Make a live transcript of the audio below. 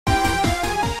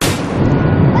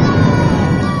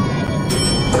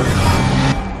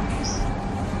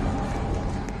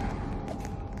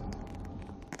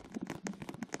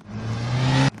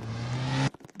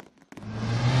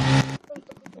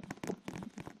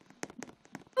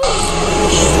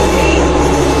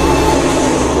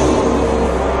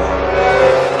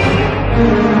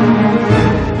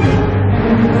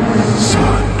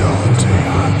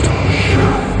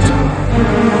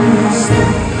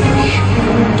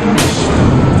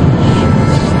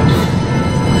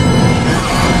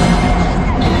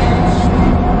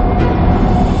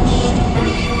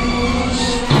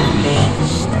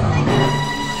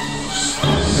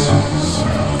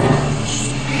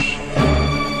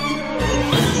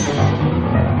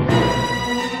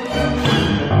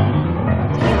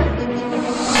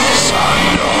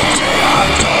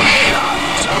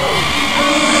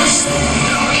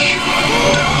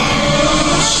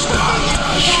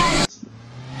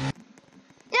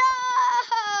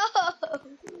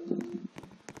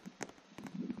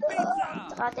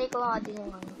Mamatay ko nga din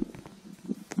yung ano.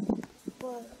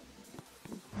 4,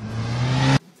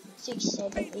 6, 7,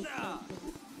 8, 9,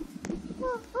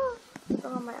 10.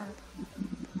 Ito nga may ano.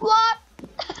 What?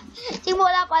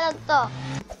 Simula pa lang to.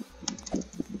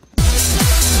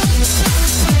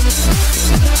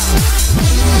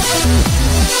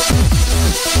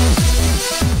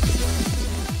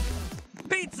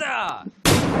 Pizza!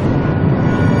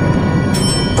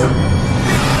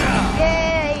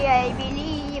 Yay! I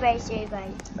believe I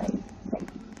survived.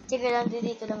 Sige lang,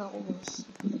 dito lang ako, guys.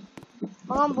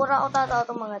 Mga bura ako tataw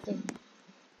itong mga tin.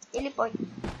 Teleport.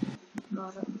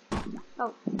 Garo.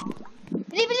 Oh.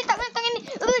 Bili, tangin.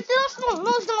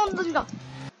 Nose mo doon.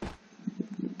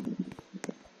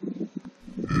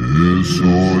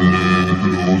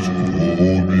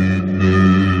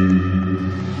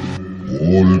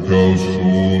 Olga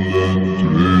sol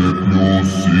entre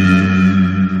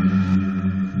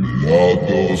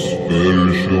Mladas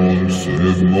versions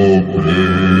etnopre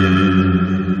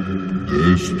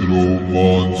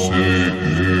Destromance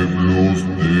eblos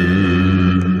de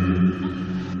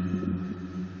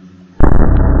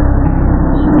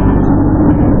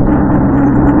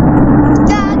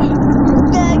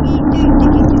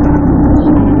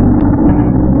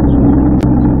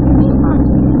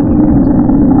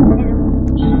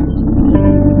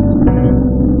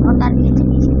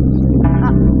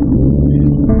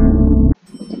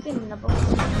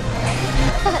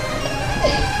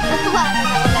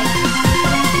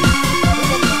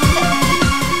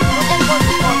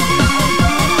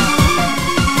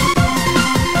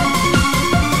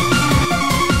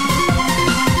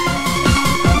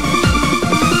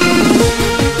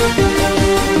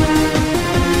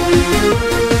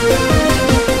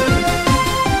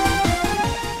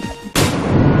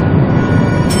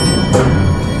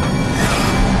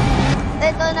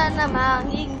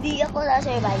Hindi ako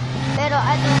na-survive. Pero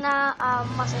ano na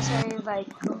masa-survive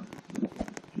ko.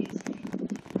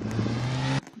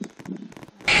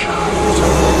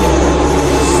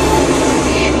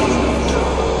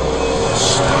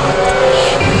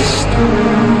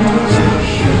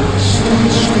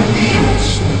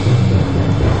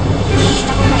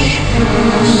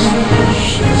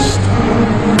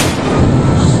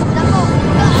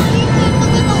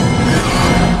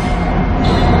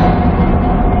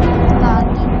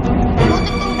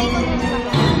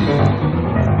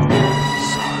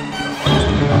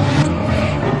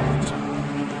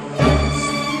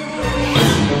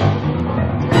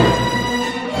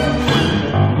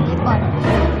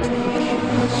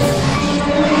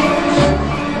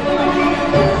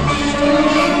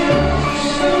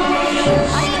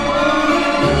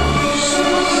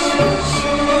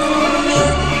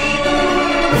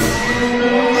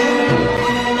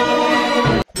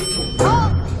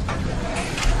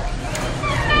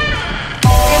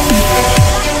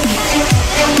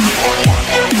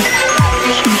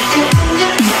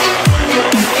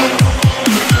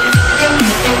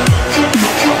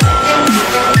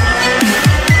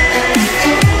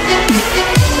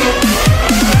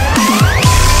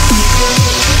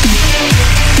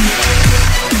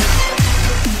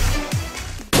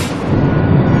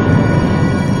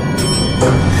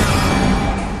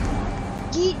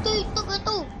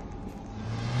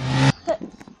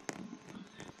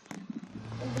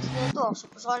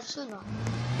 Source yun,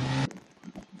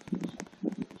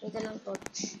 may galang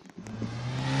torch.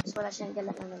 Mas wala siyang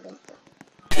galang na ganito.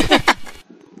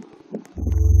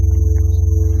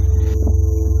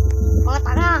 Mga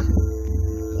tanga!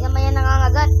 Hindi naman yan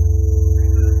nangangagat.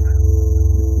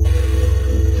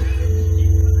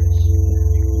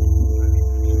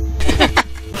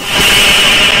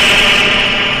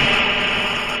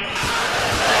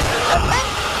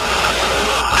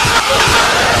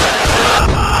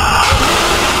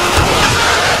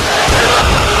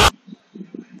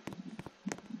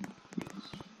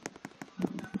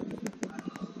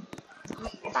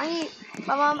 Tangi,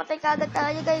 mamamatay ka agad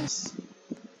tayo, guys.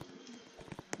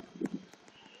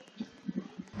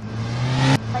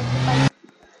 5-5.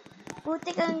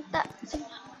 Puti kang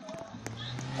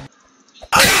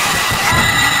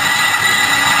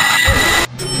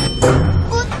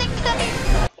Putik ka rin.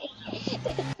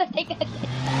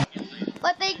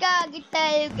 Patay ka agad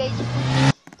tayo, guys.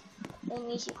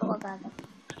 Ang isip ko kagad.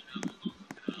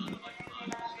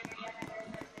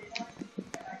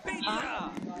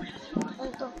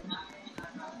 Ito.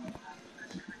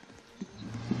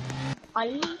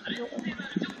 Ay,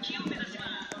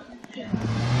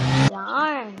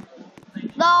 yan.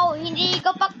 No, hindi ko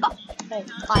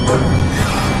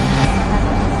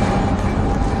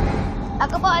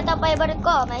Ako po, ito favorite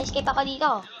ko. May escape ako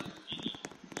dito.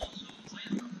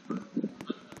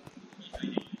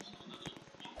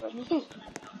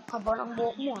 Haba ng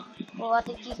buhok mo ah. O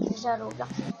ating kikita sa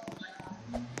Roblox.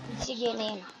 Sige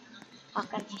na yun.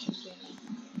 Akan sige na yun.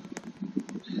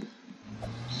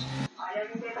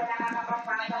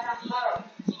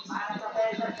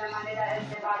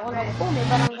 Oh, naku po, may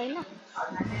barangay na.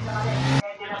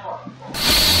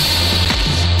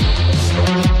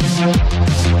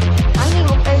 Ang hindi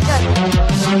ko kayo dyan.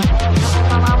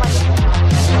 Mamamali.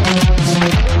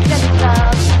 Dyan sa...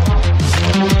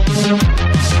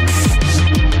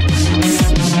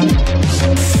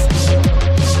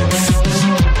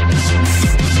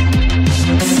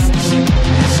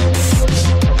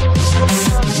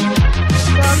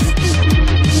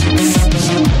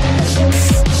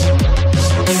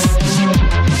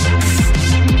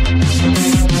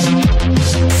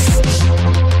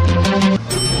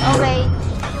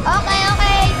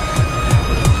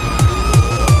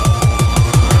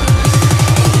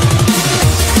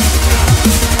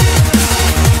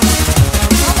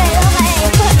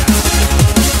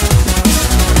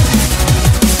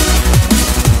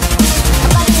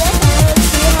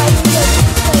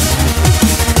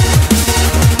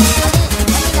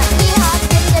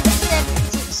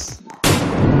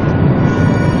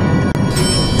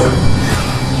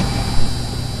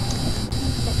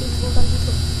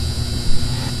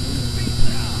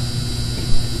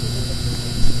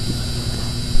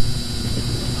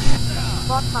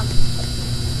 bottom.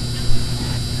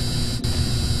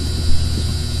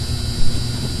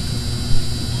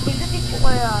 Pindutin ko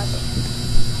kaya ito.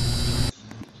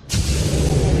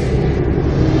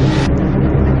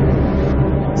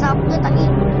 Sabi ko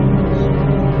tangin.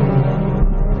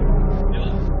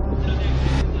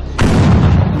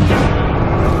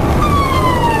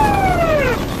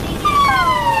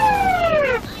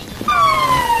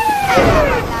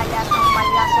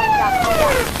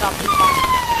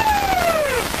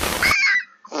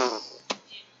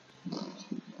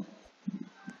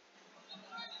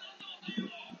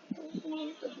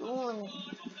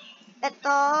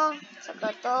 Ito, saka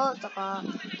to, saka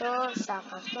to,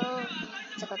 saka to,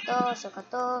 saka to, saka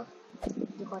to.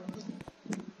 Di ko alam.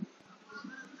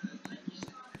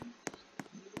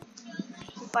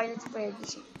 Si Pilot Freddy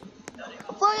siya.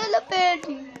 Pilot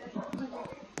Freddy!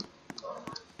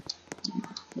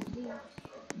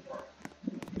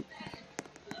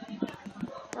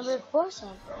 Number 4,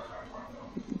 saan?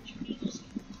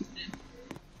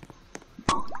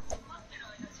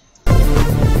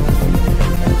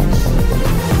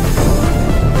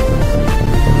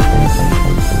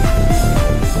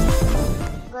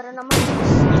 Gara naman.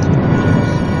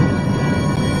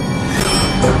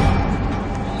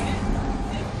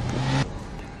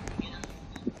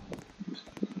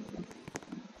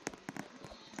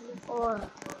 Or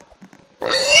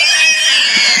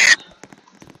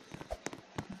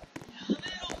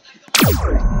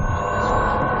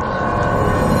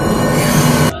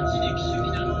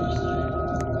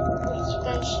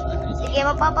sige,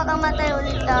 mapapakamatay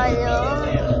ulit tayo.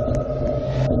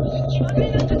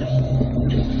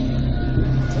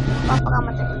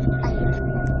 Papakamatay. Ay.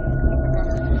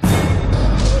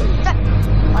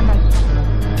 Patay.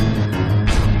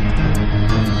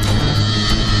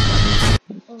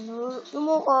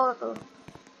 Sumuko ako.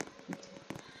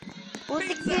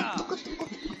 Putik yun. Tukot.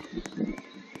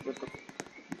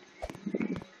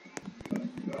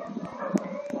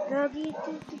 Lagi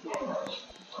ito.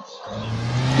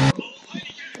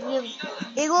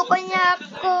 Igo pa niya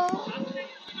ako.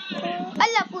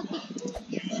 Ala, putik.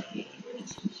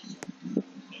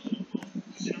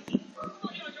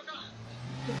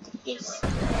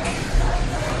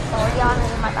 Oh, yan na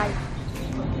namatay.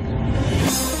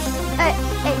 Eh.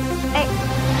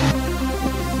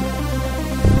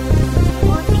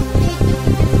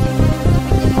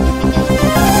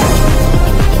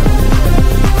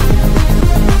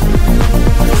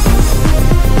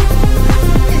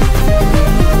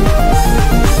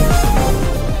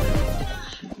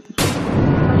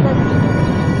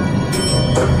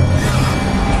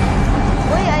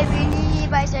 Uy, I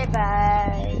believe I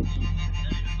survived.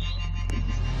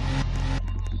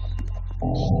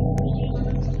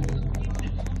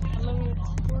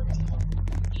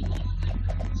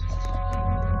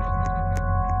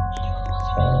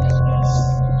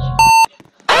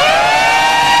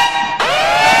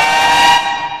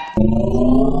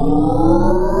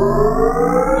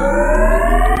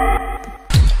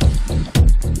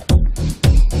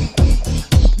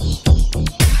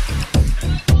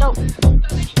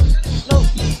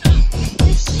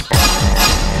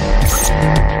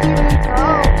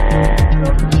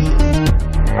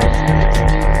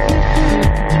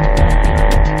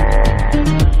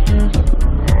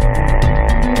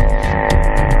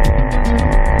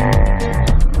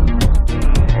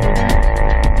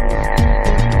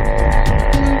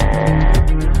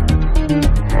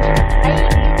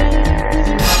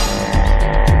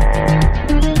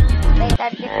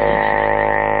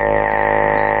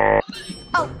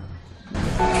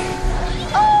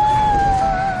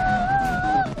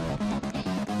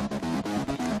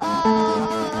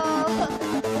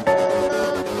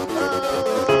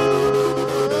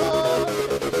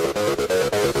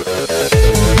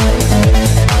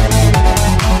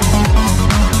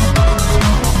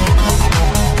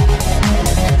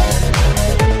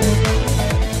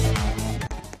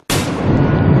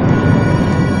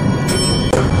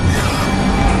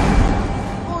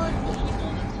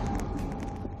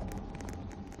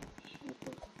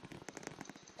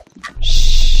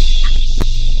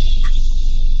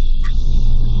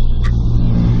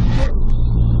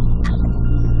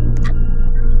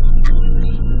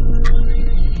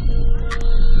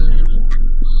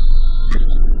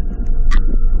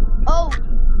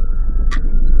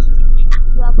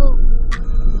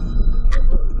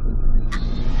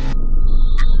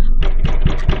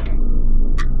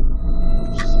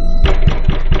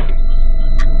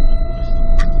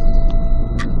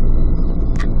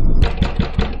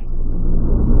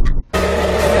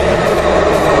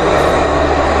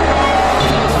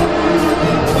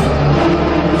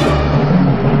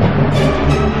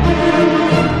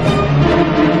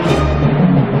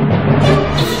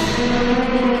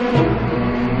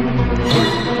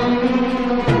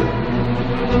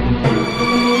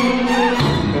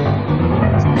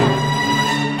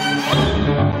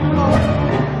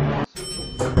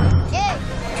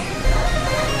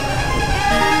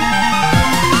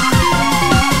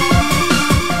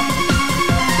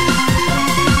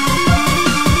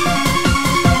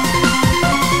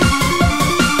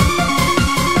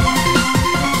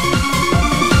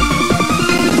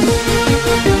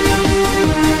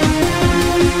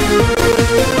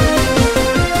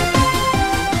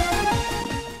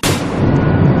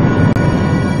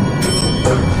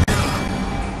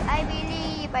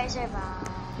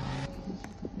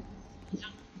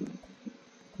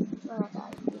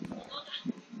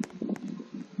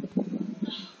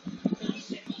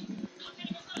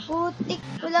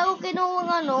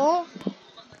 ano?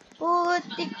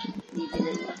 Putik. Dito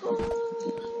na ako.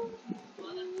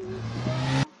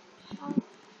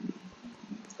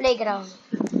 Playground.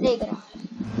 Playground.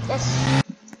 Yes.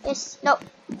 Yes. No.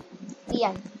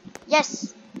 Yan.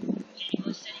 Yes.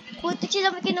 Putik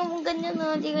sila may kinamong ganyan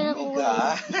na. Hindi ka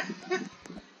nakuha.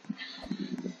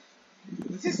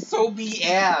 This is so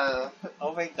BL.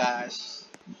 Oh my gosh.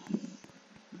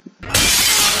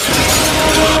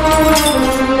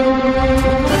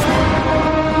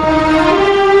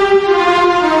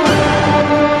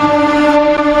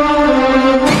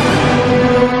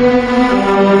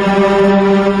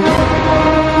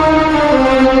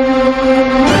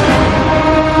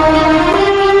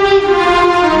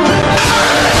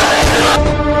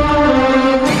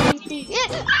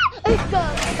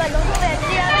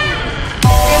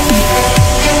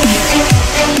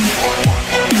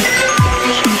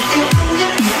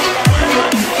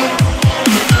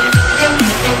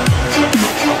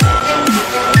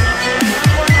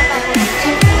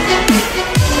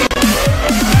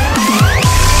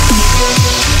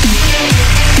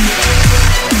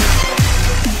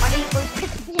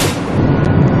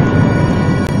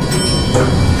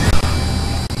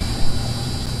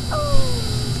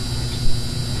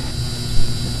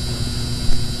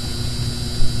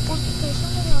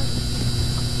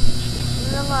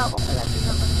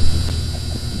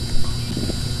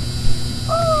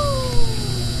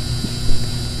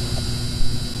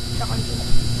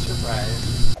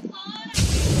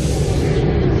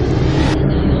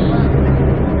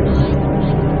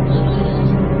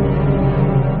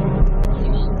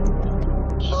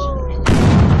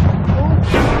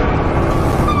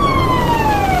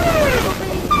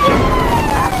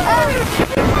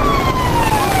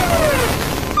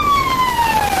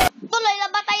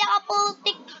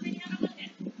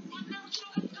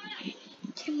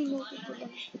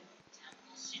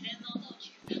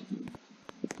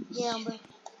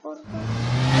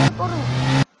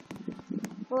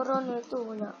 Puro na ito,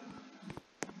 wala.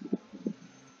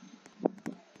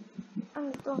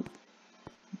 Ano ito?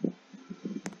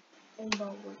 Ay,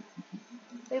 bawal.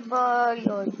 Ay,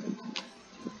 bayad.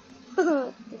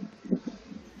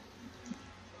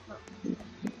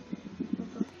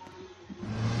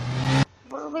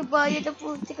 Puro may bayad na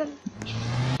puti ka.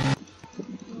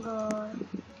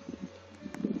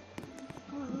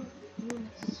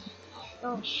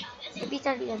 Oh,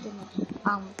 pizza rin natin.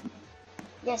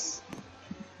 Yes.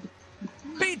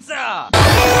 Pizza!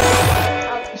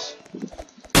 Ouch.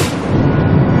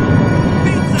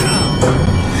 Pizza!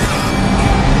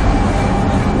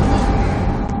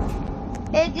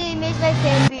 Eddie makes my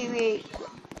favorite.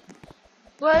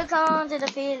 Welcome to the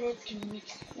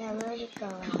Philippines. Yeah,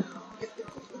 welcome.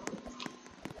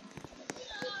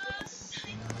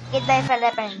 Goodbye,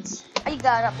 Philippines. Ay,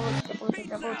 gara.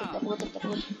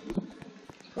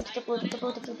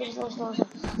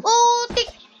 Putik.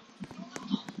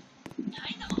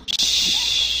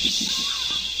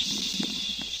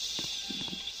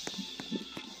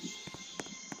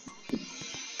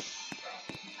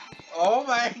 Oh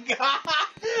my god!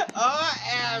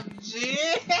 OMG!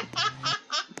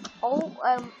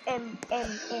 OMM.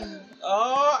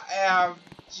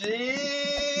 OMG!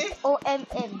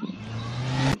 OMM.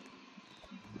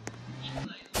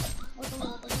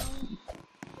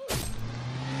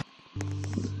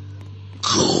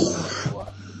 Go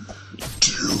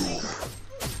to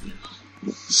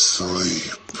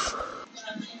sleep.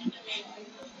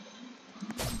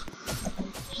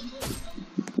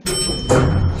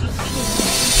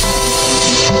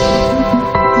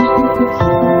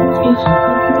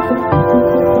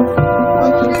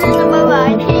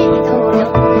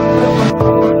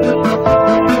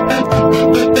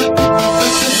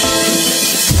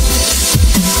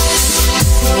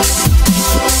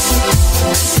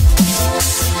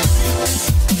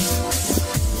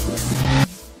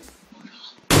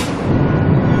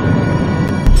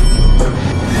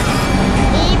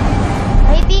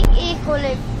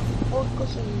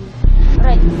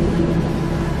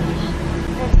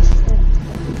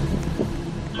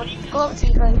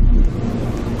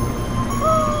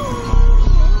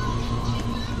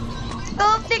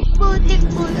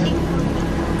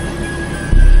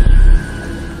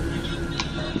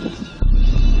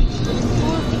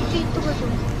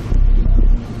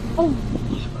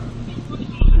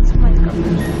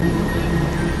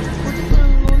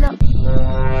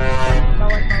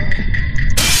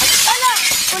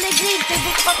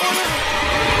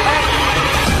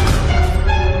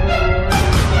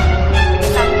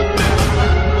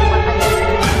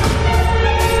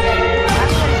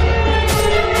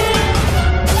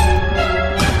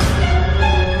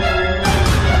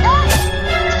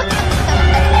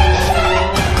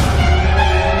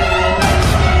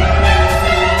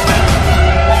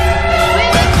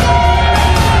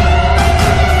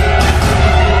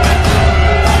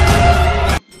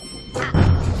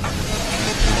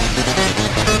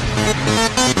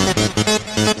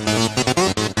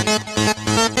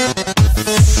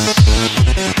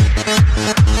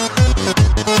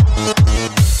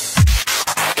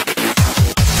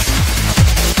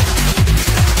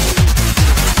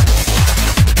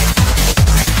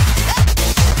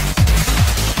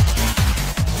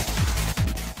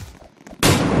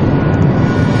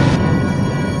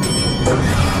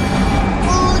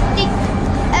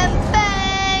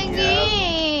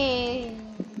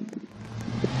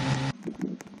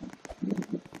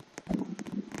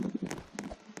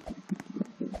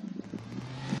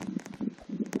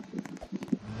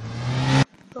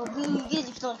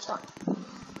 Don't stop.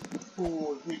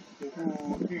 Putik.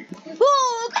 Ito, ito.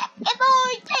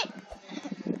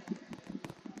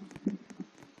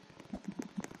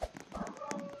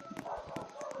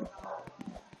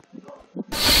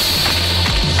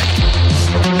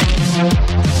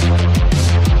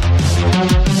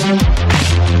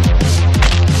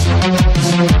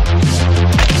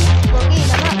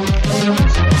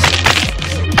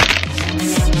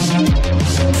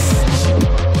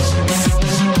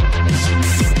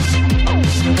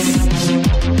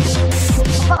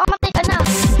 Baka matay ka na.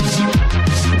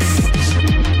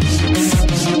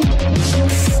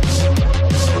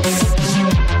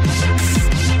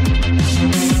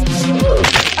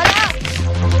 Ala!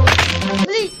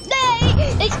 Please!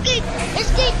 Escape!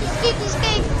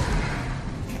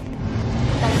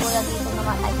 Tayo mo lang dito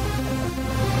namatay.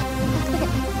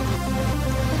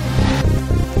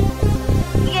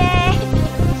 Yay!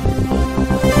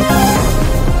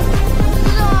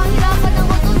 Hirapan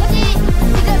ako to kasi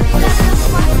bigla na lang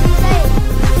kumakita eh.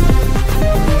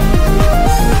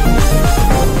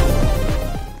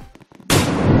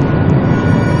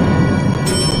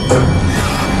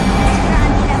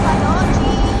 Granny na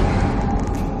panochi.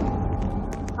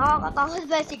 Nakakatakot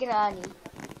ba si Granny?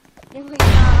 Hindi mo yung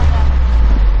nakakatakot.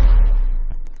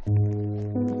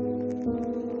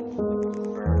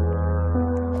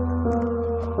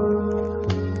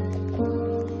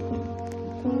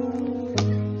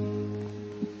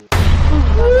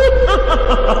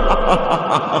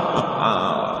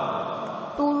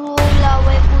 Tulong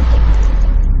laway putik.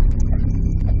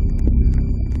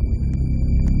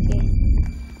 Okay.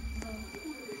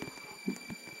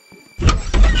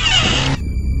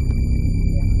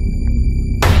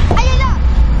 Ayun na!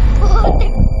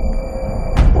 Putik!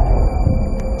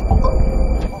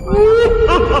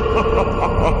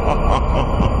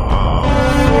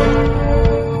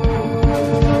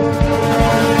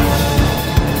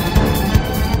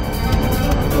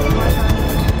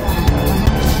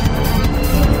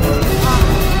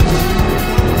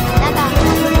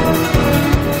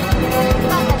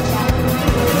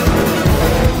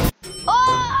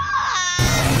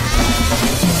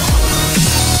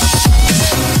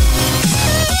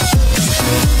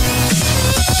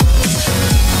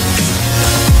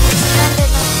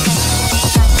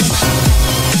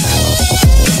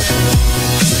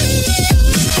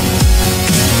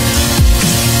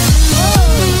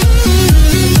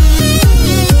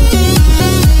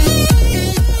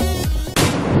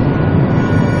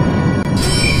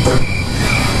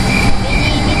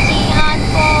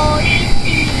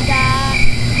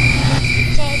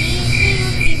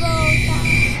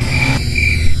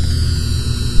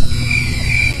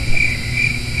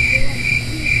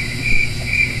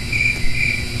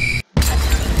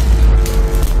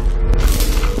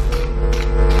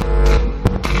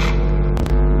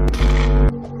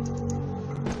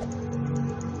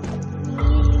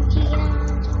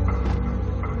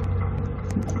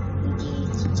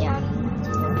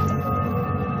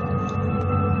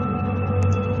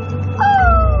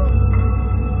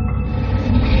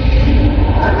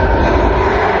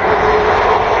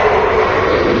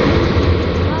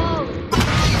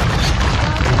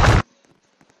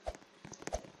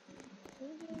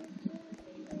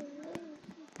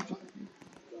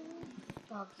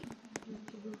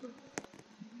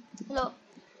 Hello?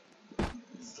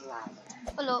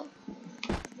 Hello?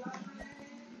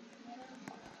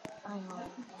 Hello?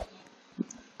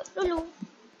 Hello?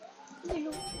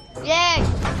 Yay!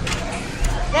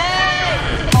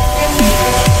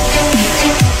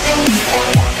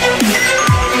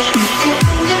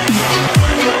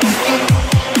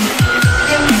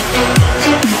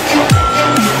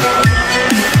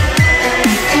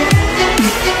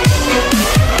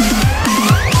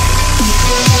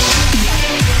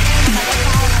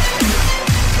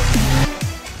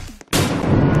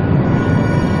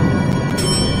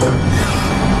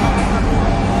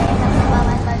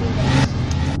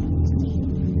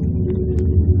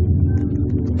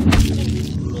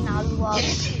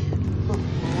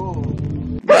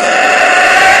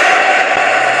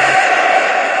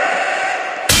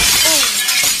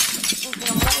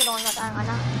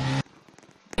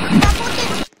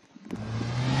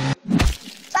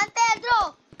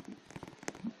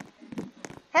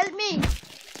 Help me!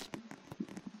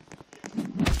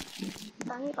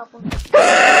 Tangi papunta.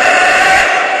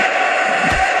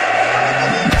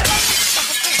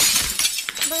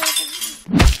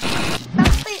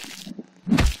 Takti!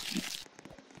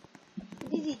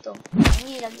 Hindi dito.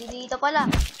 Tangi, nagdidito pala.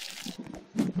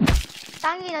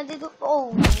 Tangi, nandito.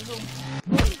 Oh, nandito.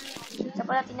 Isa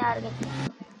pala tinarget.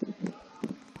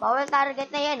 Bawal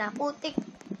target na yan, ha. Putik.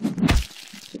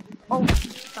 Oh.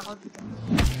 Takot dito.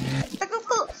 Takot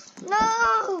ko! No!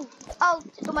 Ow!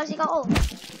 Tumalsik ako.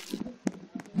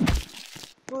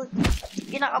 Good.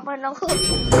 Kinakabahan ako.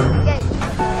 Okay.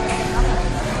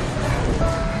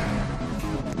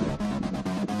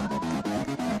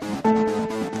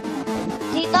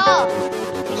 Dito!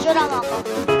 Issue lang ako.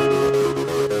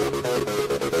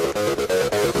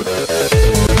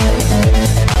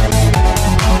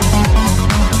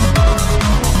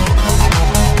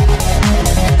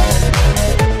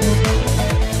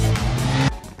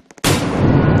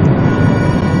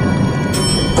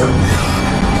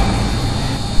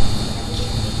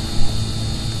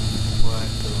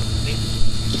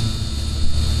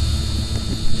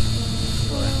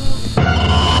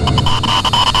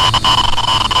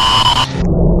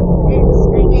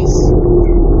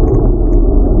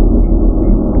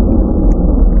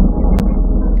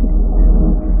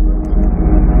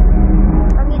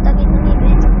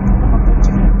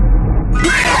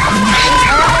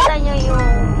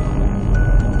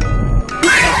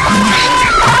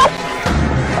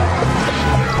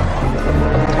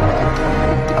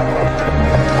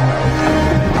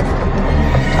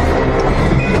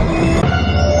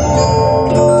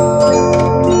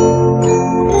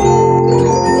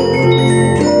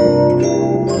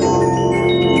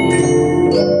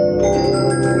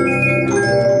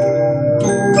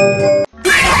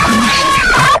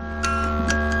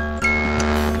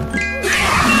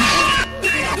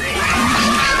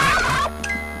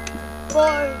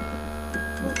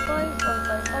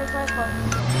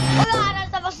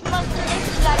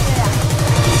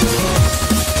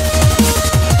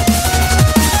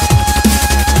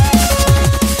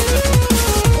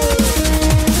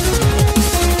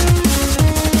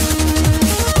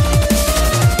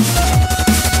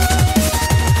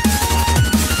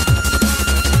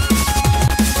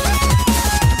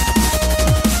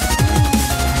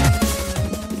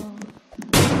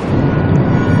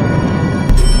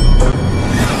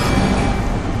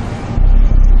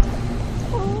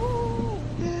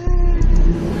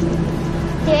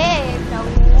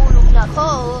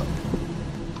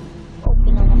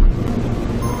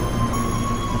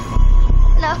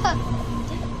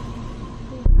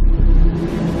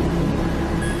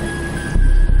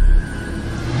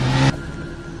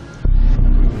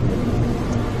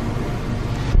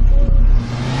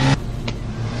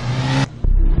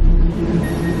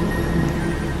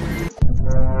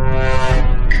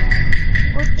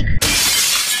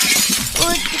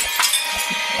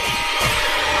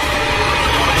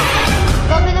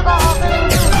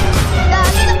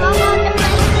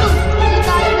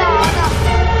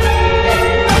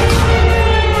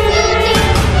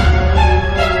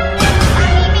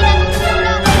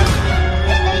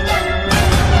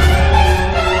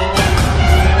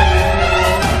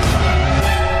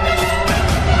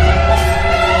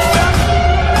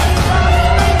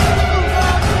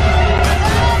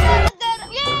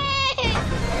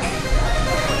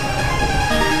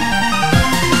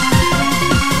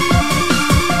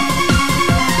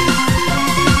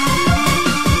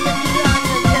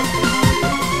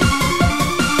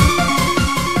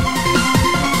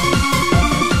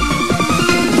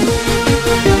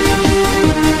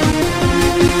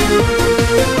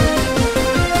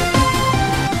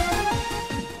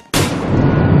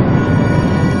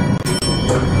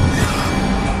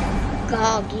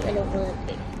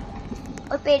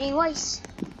 Pennywise.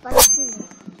 Balik sila.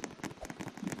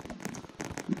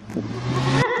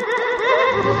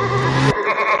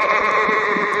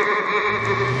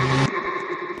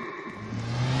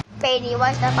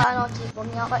 Pennywise na paano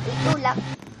kipong niya ako itulak.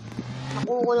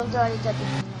 Makukulong sa dito.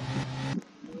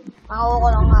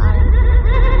 Makukulong nga.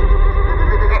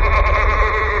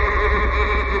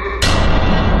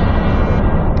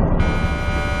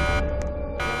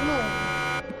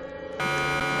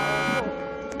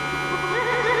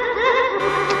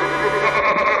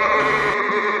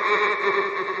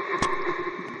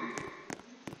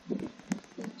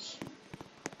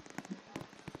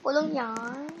 Kulong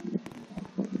yan.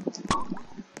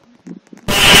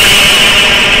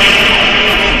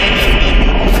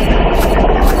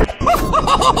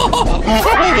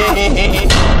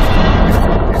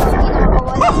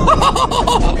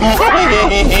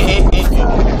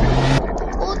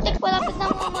 Putik, malapit na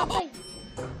mamatay.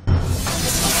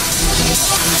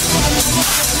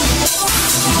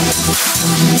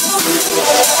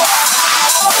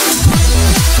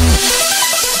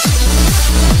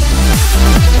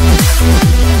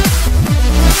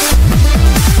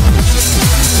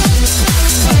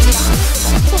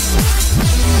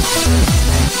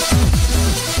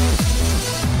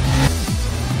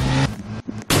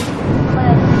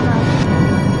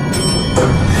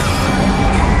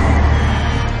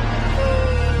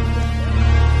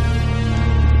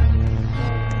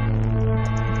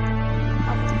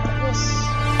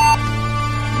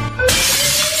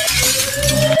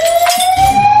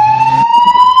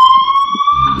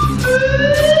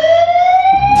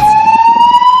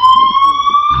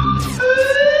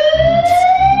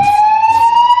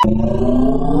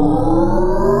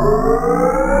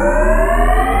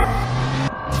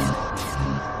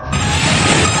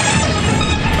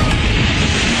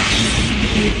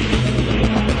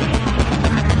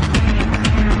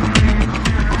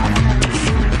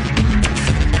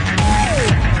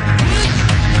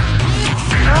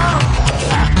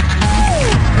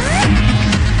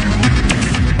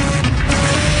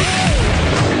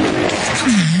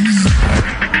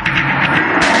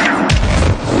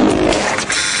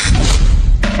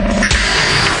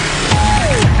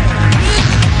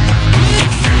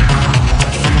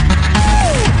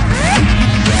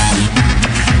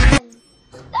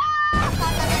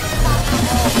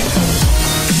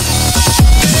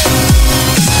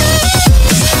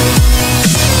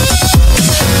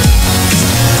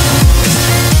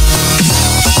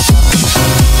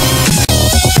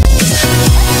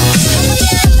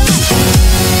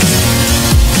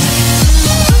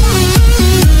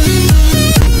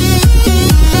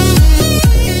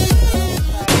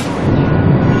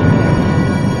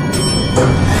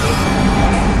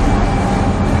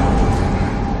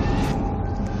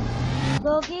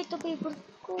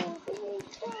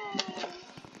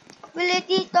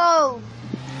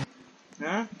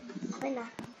 Okay na.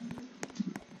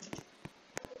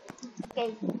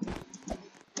 Okay.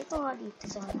 Ito nga dito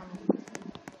sa halaman.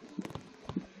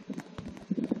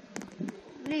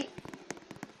 Bli.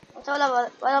 Basta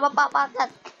wala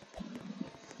mapapakat.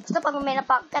 Basta pag may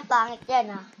napakat, langit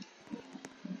yan ha.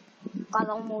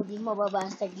 Kala ko mo di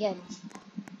mababastag yan.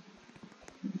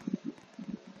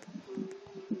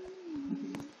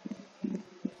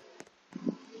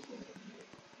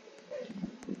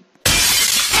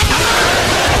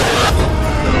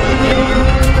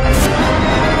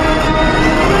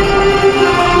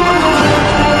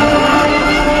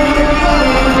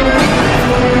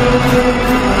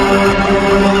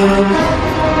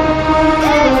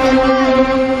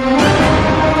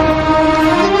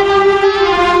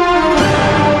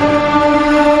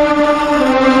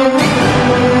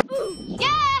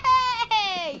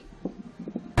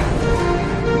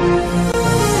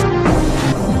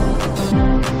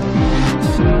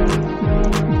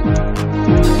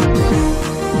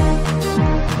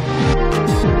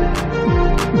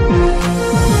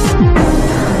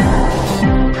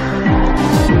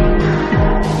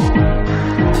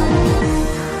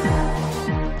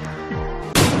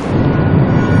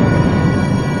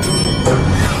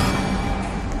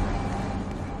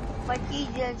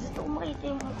 Gusto ko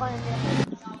makita yung mukha nila.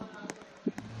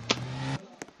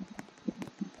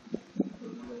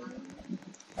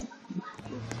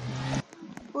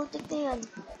 Putik na yan.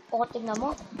 O, tignan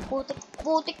mo.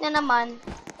 Putik na naman.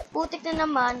 Putik na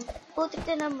naman. Putik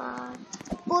na naman.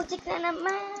 Putik na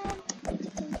naman.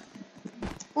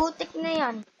 Putik na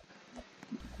yan.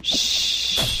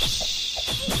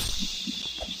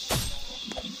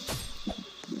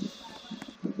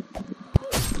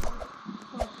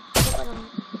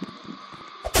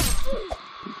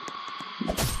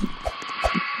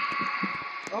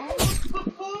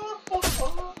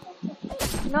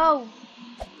 No.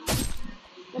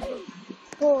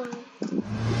 Four.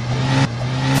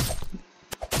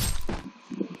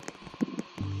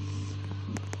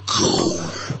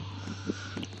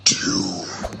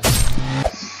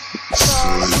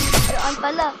 Saan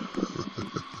pala?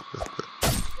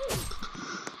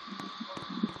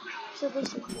 Sabay.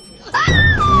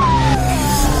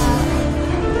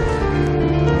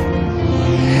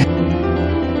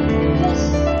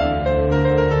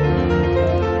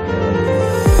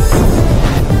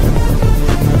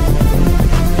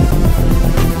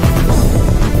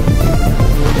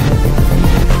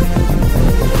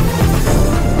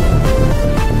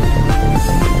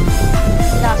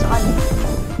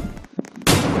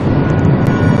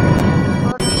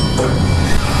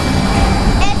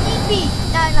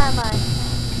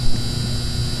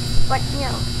 What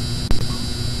niya?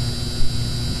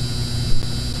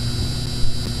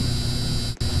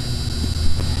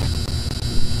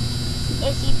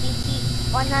 ACPT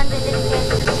 120.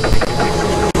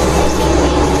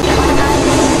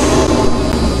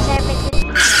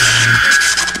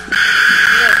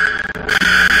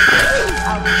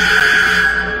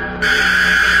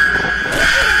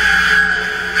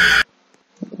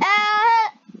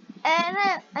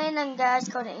 Ayun lang guys,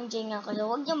 kung na-enjoy nga kayo,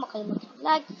 huwag niyo makalimutan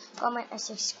like, comment, and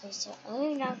subscribe.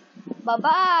 Ayun lang.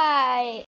 Bye-bye!